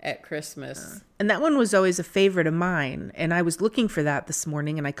have at Christmas. And that one was always a favorite of mine. And I was looking for that this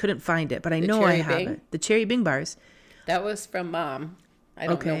morning and I couldn't find it, but I know I have it. The cherry Bing bars. That was from Mom. I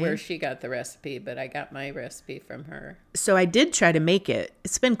don't know where she got the recipe, but I got my recipe from her. So I did try to make it.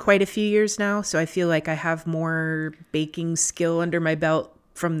 It's been quite a few years now, so I feel like I have more baking skill under my belt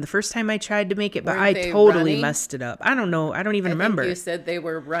from the first time I tried to make it, but I totally messed it up. I don't know. I don't even remember. You said they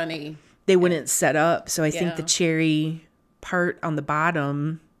were runny. They wouldn't set up, so I think the cherry part on the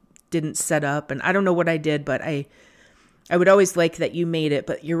bottom didn't set up, and I don't know what I did, but I would always like that you made it,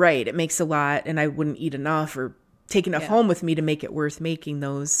 but you're right. It makes a lot, and I wouldn't eat enough or take enough home with me to make it worth making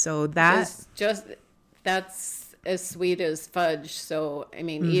those. So that's as sweet as fudge. So, I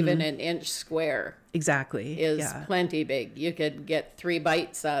mean, even an inch square is plenty big. You could get 3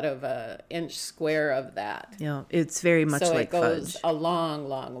 bites out of an inch square of that. Yeah, it's very much like fudge. So it goes a long,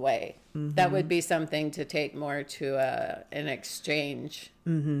 long way. That would be something to take more to an exchange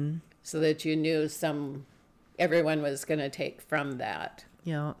so that you knew everyone was going to take from that.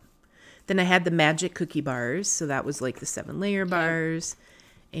 Yeah. Then I had the magic cookie bars. So that was like the 7-layer bars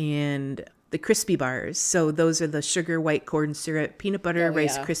and the crispy bars. So those are the sugar, white corn syrup, peanut butter,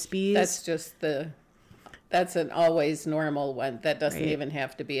 Rice Krispies. That's just that's an always normal one. That doesn't even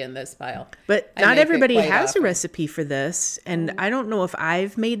have to be in this pile. But not everybody has a recipe for this. And I don't know if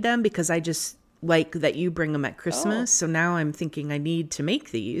I've made them because I just like that you bring them at Christmas. So now I'm thinking I need to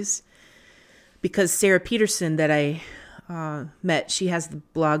make these because Sarah Peterson that I met, she has the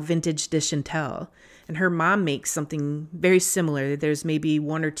blog Vintage Dish and Tell, and her mom makes something very similar. There's maybe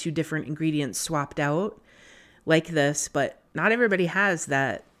 1 or 2 different ingredients swapped out like this, but not everybody has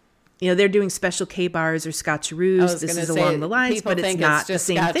that. You know, they're doing special K-bars or scotcheroos. This is along the lines, but it's not the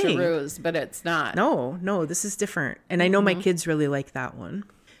same thing. But it's not. No, this is different. And I know my kids really like that one.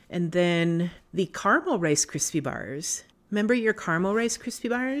 And then the caramel Rice Krispie bars. Remember your caramel Rice Krispie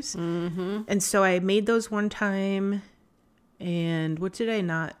bars? Mm-hmm. And so I made those one time. And what did I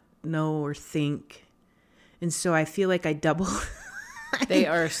not know or think? And so I feel like I doubled. They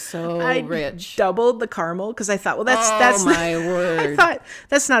are so rich. Doubled the caramel because I thought, well, that's my word. I thought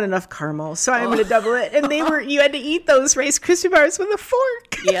that's not enough caramel, so I'm going to double it. And you had to eat those Rice Krispie bars with a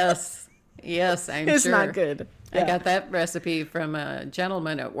fork. Yes, I'm sure. It's not good. I got that recipe from a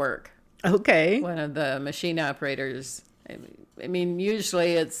gentleman at work. Okay. One of the machine operators. I mean,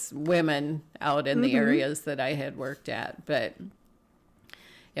 usually it's women out in the areas that I had worked at, but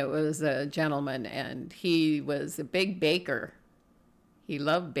it was a gentleman, and he was a big baker. He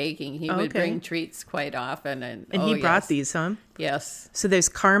loved baking. He would bring treats quite often. And he brought these, huh? Yes. So there's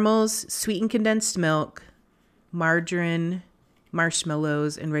caramels, sweetened condensed milk, margarine,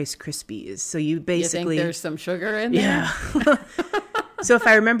 marshmallows, and Rice Krispies. So you basically... You think there's some sugar in there? Yeah. So if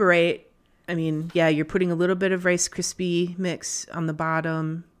I remember right, I mean, you're putting a little bit of Rice Krispie mix on the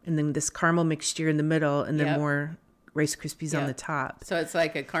bottom, and then this caramel mixture in the middle, and then more Rice Krispies on the top. So it's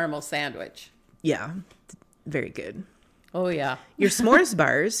like a caramel sandwich. Yeah. Very good. Oh, yeah. Your s'mores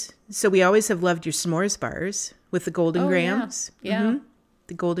bars. So we always have loved your s'mores bars with the golden grams. Yeah.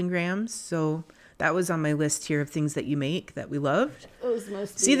 The golden grams. So that was on my list here of things that you make that we loved. Those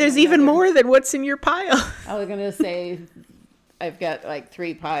must be. See, there's even more than what's in your pile. I was going to say, I've got like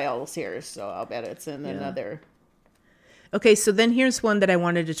 3 piles here, so I'll bet it's in another. Okay, so then here's one that I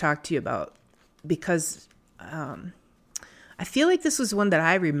wanted to talk to you about because I feel like this was one that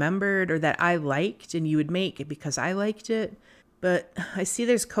I remembered or that I liked and you would make it because I liked it. But I see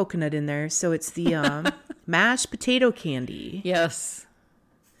there's coconut in there. So it's the mashed potato candy. Yes.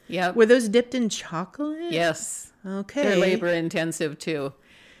 Yep. Were those dipped in chocolate? Yes. Okay. They're labor intensive too.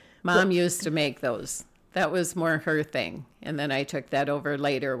 Mom used to make those. That was more her thing. And then I took that over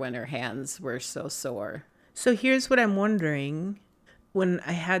later when her hands were so sore. So here's what I'm wondering. When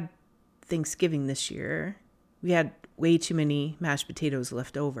I had Thanksgiving this year, we had way too many mashed potatoes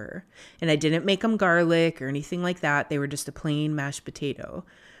left over. And I didn't make them garlic or anything like that. They were just a plain mashed potato.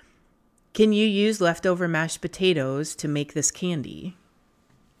 Can you use leftover mashed potatoes to make this candy?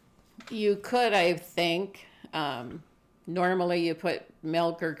 You could, I think. Normally you put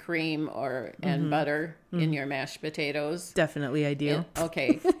milk or cream and butter in your mashed potatoes. Definitely I do.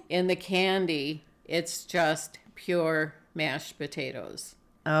 Okay. In the candy, it's just pure mashed potatoes.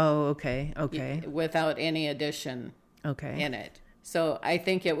 Oh, okay. Without any addition in it. So I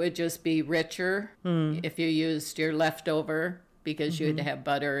think it would just be richer if you used your leftover because you'd have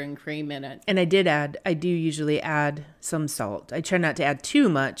butter and cream in it. And I do usually add some salt. I try not to add too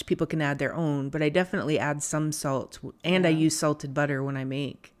much. People can add their own, but I definitely add some salt. And I use salted butter when I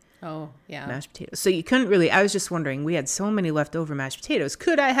make. Oh, yeah. Mashed potatoes. So you couldn't really, I was just wondering, we had so many leftover mashed potatoes.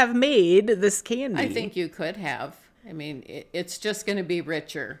 Could I have made this candy? I think you could have. I mean, it's just going to be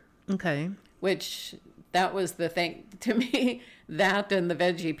richer. Okay. Which, that was the thing to me. That and the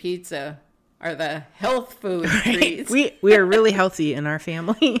veggie pizza are the health food treats. We are really healthy in our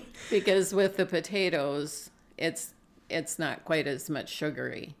family. Because with the potatoes, it's not quite as much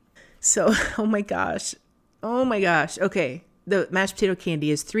sugary. So, oh my gosh. Okay. The mashed potato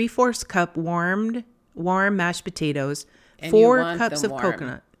candy is 3/4 cup warm mashed potatoes, And 4 cups of warm.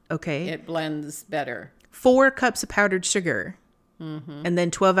 coconut. Okay. It blends better. 4 cups of powdered sugar. And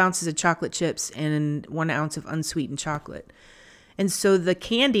then 12 ounces of chocolate chips and 1 ounce of unsweetened chocolate. And so the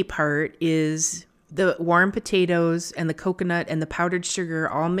candy part is the warm potatoes and the coconut and the powdered sugar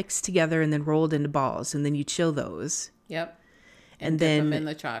all mixed together and then rolled into balls. And then you chill those. Yep. And dip then them in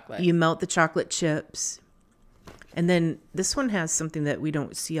the chocolate. You melt the chocolate chips. And then this one has something that we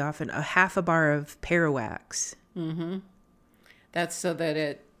don't see often, a half a bar of parawax. Mm-hmm. That's so that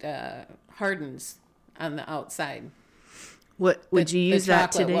it hardens on the outside. What would you use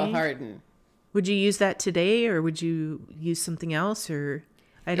that today? The chocolate will harden. Would you use that today, or would you use something else? Or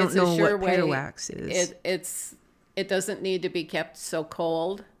I don't know what parawax is. It doesn't need to be kept so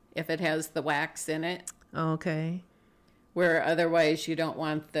cold if it has the wax in it. Okay. Where otherwise you don't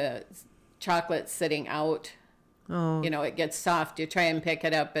want the chocolate sitting out. Oh. You know, it gets soft. You try and pick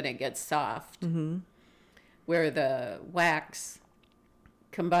it up and it gets soft. Mm-hmm. Where the wax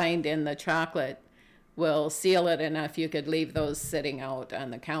combined in the chocolate will seal it enough you could leave those sitting out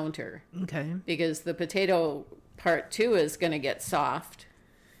on the counter. Okay. Because the potato part too is going to get soft.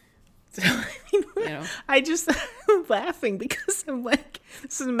 So, I mean, you know, I'm laughing because I'm like,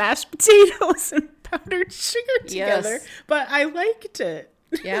 this is mashed potatoes and powdered sugar together. Yes. But I liked it.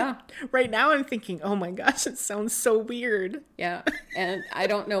 Yeah. Right now I'm thinking, oh my gosh, it sounds so weird. Yeah. And I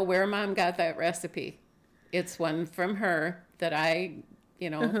don't know where Mom got that recipe. It's one from her that I,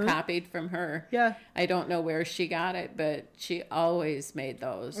 copied from her. Yeah. I don't know where she got it, but she always made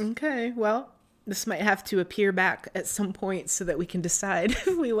those. Okay. Well, this might have to appear back at some point so that we can decide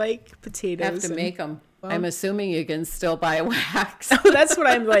if we like potatoes. Have to make them. Well, I'm assuming you can still buy wax. Oh, that's what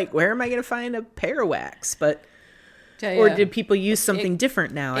I'm like. Where am I going to find a parawax? But or did people use something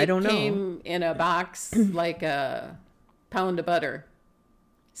different now? I don't know. It came in a box like a pound of butter,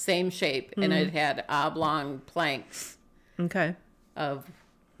 same shape, and it had oblong planks. Okay. Of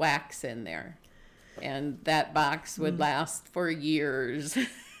wax in there, and that box would last for years.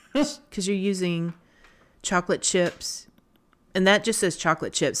 Because you're using chocolate chips, and that just says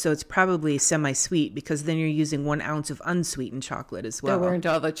chocolate chips, so it's probably semi-sweet because then you're using 1 ounce of unsweetened chocolate as well. There weren't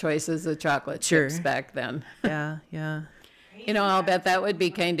all the choices of chocolate chips back then. Yeah. I'll bet that would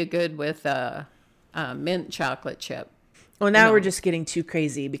be kind of good with a mint chocolate chip. Well, now we're just getting too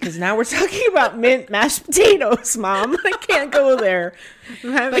crazy because now we're talking about mint mashed potatoes, Mom. I can't go there.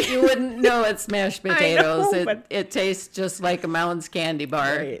 But you wouldn't know it's mashed potatoes. I know, it tastes just like a Mounds candy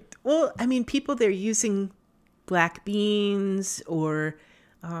bar. Right. Well, I mean, people, they're using black beans or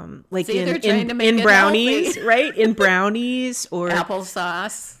like in brownies, right? In brownies or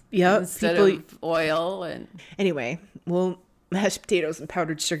applesauce. Yeah. Instead of oil. And anyway, well, mashed potatoes and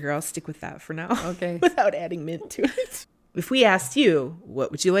powdered sugar, I'll stick with that for now. Okay. Without adding mint to it. If we asked you,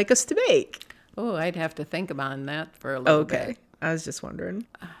 what would you like us to make? Oh, I'd have to think about that for a little bit. I was just wondering.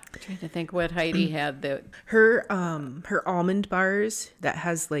 I'm trying to think what Heidi had. Her almond bars that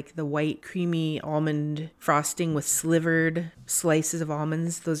has like the white creamy almond frosting with slivered slices of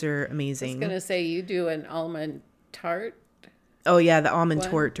almonds. Those are amazing. I was going to say you do an almond tart. Oh yeah, the almond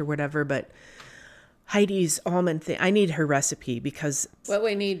tort or whatever. But Heidi's almond thing, I need her recipe because what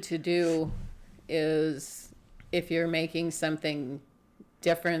we need to do is, if you're making something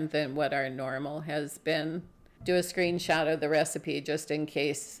different than what our normal has been, do a screenshot of the recipe just in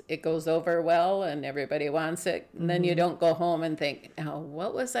case it goes over well and everybody wants it. And then you don't go home and think, oh,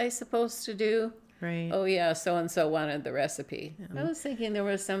 what was I supposed to do? Right. Oh, yeah, so-and-so wanted the recipe. I was thinking there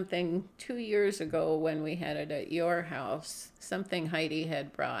was something 2 years ago when we had it at your house, something Heidi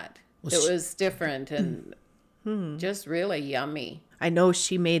had brought. It was different and just really yummy. I know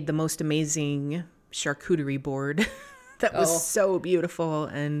she made the most amazing charcuterie board that was so beautiful.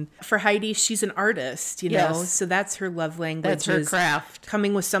 And for Heidi, she's an artist, know, so that's her love language. That's her craft.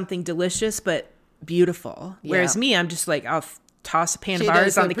 Coming with something delicious but beautiful. Whereas me, I'm just like, I'll toss a pan of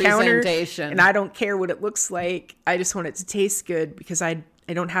bars on the counter and I don't care what it looks like. I just want it to taste good because I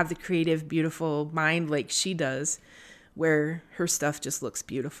don't have the creative, beautiful mind like she does, where her stuff just looks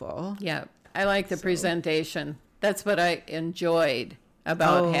beautiful. Yeah, I like the presentation. That's what I enjoyed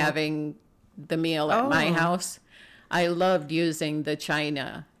about having the meal at my house. I loved using the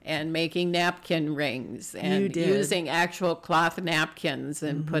china and making napkin rings and You did. using actual cloth napkins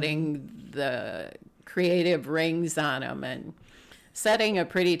and putting the creative rings on them and setting a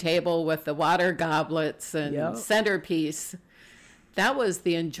pretty table with the water goblets and Yep. centerpiece. That was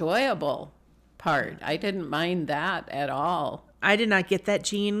the enjoyable part. I didn't mind that at all. I did not get that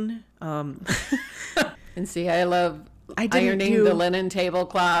gene. And see, I love ironing the linen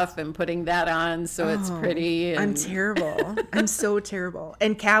tablecloth and putting that on so it's pretty. And I'm terrible. I'm so terrible.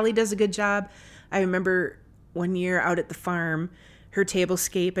 And Callie does a good job. I remember one year out at the farm, her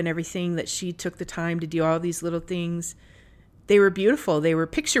tablescape and everything that she took the time to do all these little things. They were beautiful. They were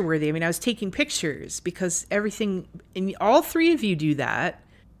picture worthy. I mean, I was taking pictures because everything, and all three of you do that.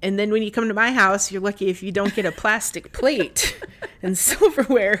 And then when you come to my house, you're lucky if you don't get a plastic plate and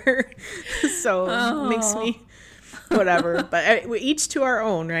silverware. So it makes me, whatever. But we each to our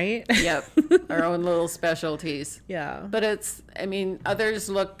own, right? Yep. Our own little specialties. Yeah. But others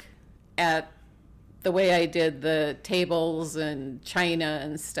look at the way I did the tables and china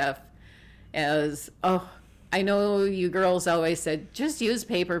and stuff as, I know you girls always said, just use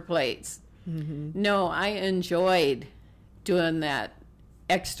paper plates. Mm-hmm. No, I enjoyed doing that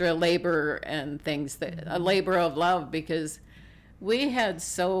extra labor and things, a labor of love, because we had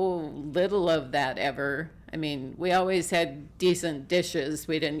so little of that ever. I mean, we always had decent dishes.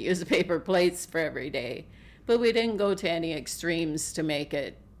 We didn't use paper plates for every day, but we didn't go to any extremes to make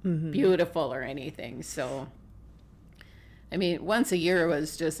it beautiful or anything. So, I mean, once a year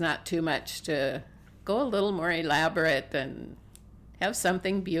was just not too much to go a little more elaborate and have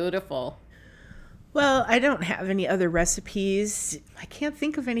something beautiful. Well, I don't have any other recipes. I can't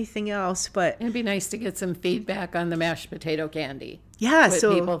think of anything else, but It'd be nice to get some feedback on the mashed potato candy. yeah, What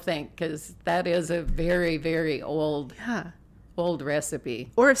so people think, because that is a very, very old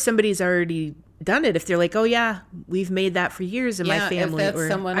recipe. or if somebody's already done it, if they're like, "Oh yeah, we've made that for years in my family," if that's or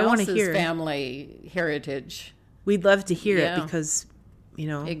someone I want to else's hear, family heritage. we'd love to hear Yeah. it because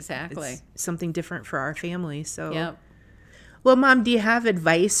Exactly. it's something different for our family. So Yep. Well, Mom, do you have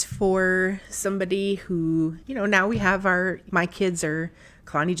advice for somebody who, now we have my kids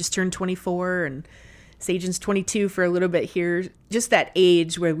Kalani just turned 24 and Sajan's 22 for a little bit here. Just that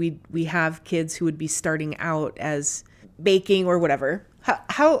age where we have kids who would be starting out as baking or whatever.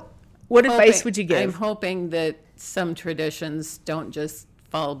 What advice would you give? I'm hoping that some traditions don't just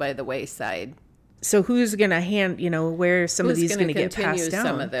fall by the wayside. So who's going to where some of these going to get continue passed down?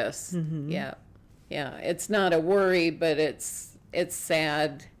 some of this? Mm-hmm. Yeah. It's not a worry, but it's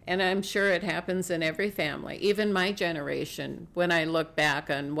sad, and I'm sure it happens in every family. Even my generation, when I look back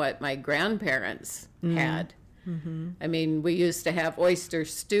on what my grandparents had. Mm-hmm. I mean, we used to have oyster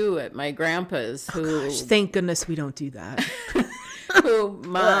stew at my grandpa's. Thank goodness we don't do that. Who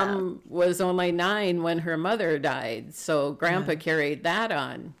Mom was only 9 when her mother died, so Grandpa carried that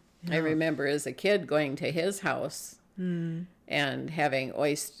on. Yeah. I remember as a kid going to his house and having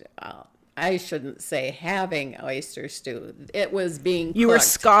oyster. I shouldn't say having oyster stew. It was being cooked. You were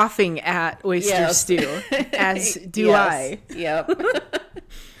scoffing at oyster stew, as do I. Yep.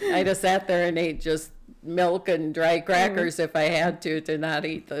 I just sat there and ate just milk and dry crackers if I had to not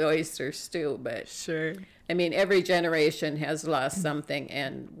eat the oyster stew. But sure. I mean, every generation has lost something,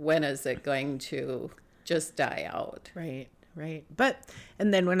 and when is it going to just die out? Right.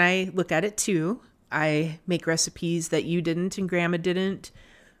 And then when I look at it too, I make recipes that you didn't and Grandma didn't,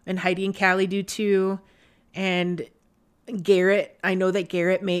 and Heidi and Callie do too. And Garrett, I know that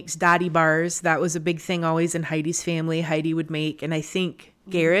Garrett makes Dottie bars. That was a big thing always in Heidi's family. Heidi would make, and I think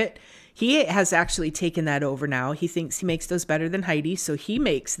Garrett, he has actually taken that over now. He thinks he makes those better than Heidi, so he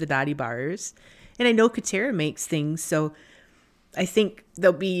makes the Dottie bars. And I know Katera makes things, so I think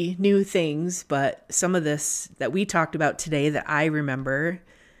there'll be new things, but some of this that we talked about today that I remember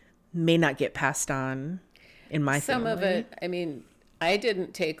may not get passed on in my family. Some of it, I mean, I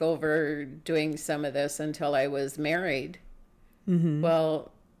didn't take over doing some of this until I was married. Mm-hmm.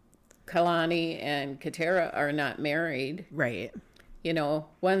 Well, Kalani and Katera are not married. Right.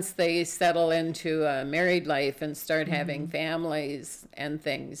 Once they settle into a married life and start having families and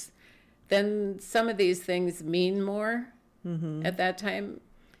things, then some of these things mean more at that time.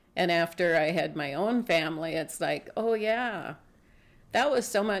 And after I had my own family, it's like, oh yeah, that was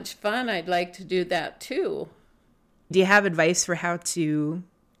so much fun. I'd like to do that too. Do you have advice for how to,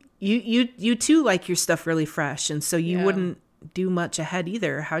 you too like your stuff really fresh, and so you wouldn't do much ahead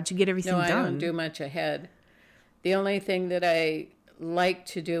either. How'd you get everything done? No, I don't do much ahead. The only thing that I like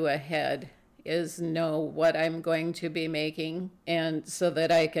to do ahead is know what I'm going to be making, and so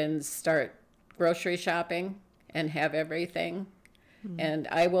that I can start grocery shopping and have everything. And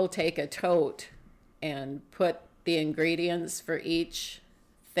I will take a tote and put the ingredients for each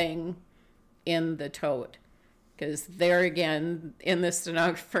thing in the tote. Because there again, in the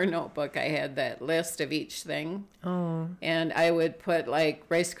stenographer notebook, I had that list of each thing. Oh. And I would put like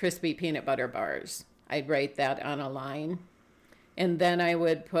Rice Krispie peanut butter bars. I'd write that on a line. And then I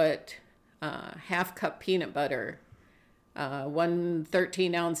would put half cup peanut butter, 1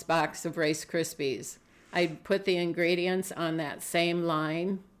 13-ounce box of Rice Krispies. I'd put the ingredients on that same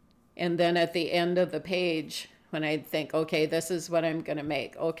line. And then at the end of the page, when I'd think, okay, this is what I'm going to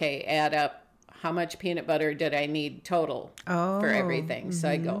make. Okay, add up. How much peanut butter did I need total for everything? Mm-hmm. So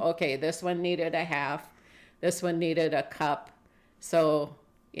I go, okay, this one needed a half. This one needed a cup. So,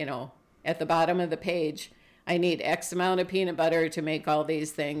 at the bottom of the page, I need X amount of peanut butter to make all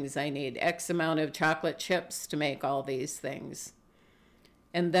these things. I need X amount of chocolate chips to make all these things.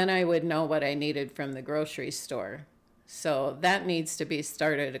 And then I would know what I needed from the grocery store. So that needs to be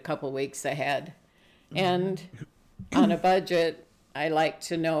started a couple weeks ahead. Mm-hmm. And on a budget, I like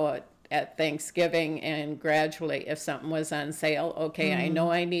to know it at Thanksgiving, and gradually, if something was on sale, okay, I know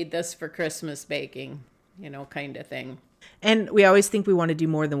I need this for Christmas baking, kind of thing. And we always think we want to do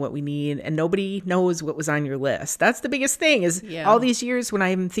more than what we need, and nobody knows what was on your list. That's the biggest thing is all these years when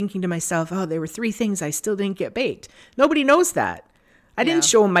I'm thinking to myself, oh, there were 3 things I still didn't get baked. Nobody knows that. I didn't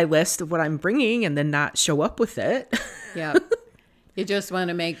show them my list of what I'm bringing and then not show up with it. Yeah. You just want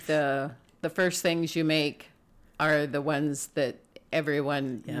to make the first things you make are the ones that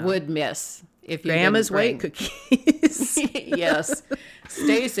everyone would miss if you Grandma's white cookies. Yes.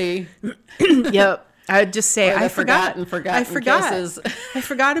 Stacy. Yep. I'd just say I forgot kisses. I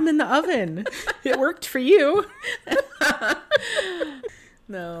forgot them in the oven. It worked for you.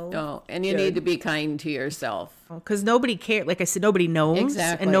 No, and you need to be kind to yourself. Because nobody cares. Like I said, nobody knows.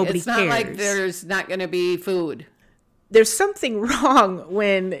 Exactly. And nobody cares. It's not like there's not going to be food. There's something wrong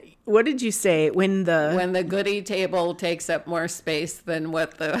when, what did you say? When the goodie table takes up more space than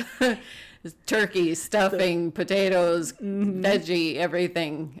what the turkey, stuffing, potatoes, veggie,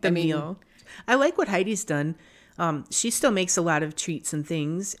 everything. Meal. I like what Heidi's done. She still makes a lot of treats and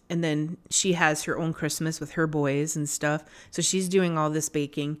things, and then she has her own Christmas with her boys and stuff. So she's doing all this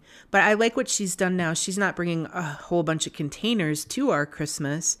baking. But I like what she's done now. She's not bringing a whole bunch of containers to our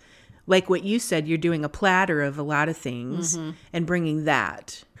Christmas. Like what you said, you're doing a platter of a lot of things and bringing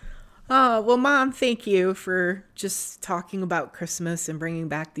that. Oh, well, Mom, thank you for just talking about Christmas and bringing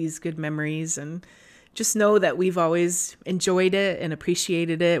back these good memories. And just know that we've always enjoyed it and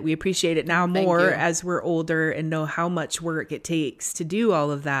appreciated it. We appreciate it now more as we're older and know how much work it takes to do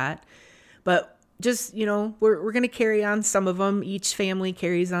all of that. But just, we're going to carry on some of them. Each family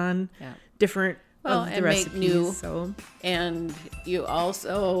carries on different of the recipes. Make new. And you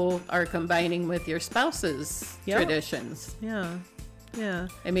also are combining with your spouse's traditions. Yeah. Yeah.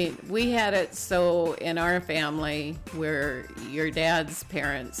 I mean, we had it so in our family where your dad's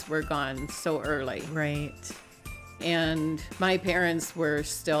parents were gone so early. Right. And my parents were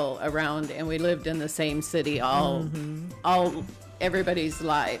still around, and we lived in the same city all everybody's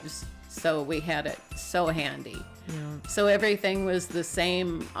lives. So we had it so handy. Yeah. So everything was the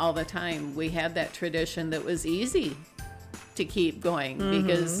same all the time. We had that tradition that was easy to keep going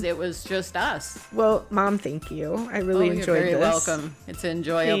because it was just us. Well, Mom, thank you. I really enjoyed this. You're very welcome. It's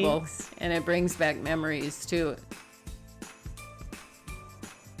enjoyable. Thanks. And it brings back memories too.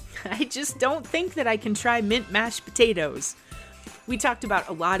 I just don't think that I can try mint mashed potatoes. We talked about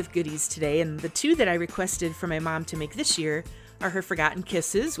a lot of goodies today, and the 2 that I requested for my mom to make this year are her Forgotten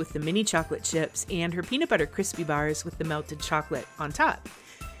Kisses with the mini chocolate chips and her peanut butter crispy bars with the melted chocolate on top.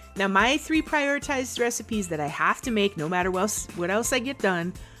 Now, my 3 prioritized recipes that I have to make no matter what else I get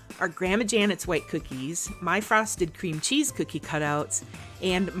done are Grandma Janet's white cookies, my frosted cream cheese cookie cutouts,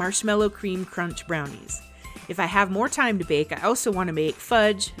 and marshmallow cream crunch brownies. If I have more time to bake, I also want to make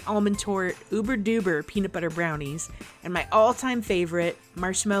fudge, almond tort, uber duber peanut butter brownies, and my all-time favorite,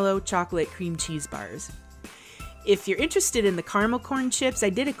 marshmallow chocolate cream cheese bars. If you're interested in the caramel corn chips, I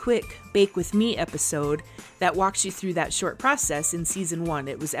did a quick Bake With Me episode that walks you through that short process in season 1.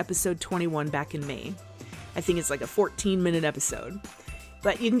 It was episode 21 back in May. I think it's like a 14-minute episode.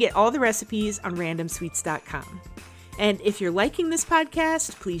 But you can get all the recipes on randomsweets.com. And if you're liking this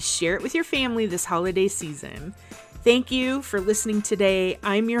podcast, please share it with your family this holiday season. Thank you for listening today.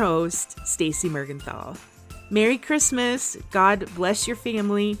 I'm your host, Stacy Mergenthal. Merry Christmas, God bless your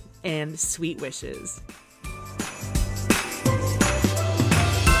family, and sweet wishes.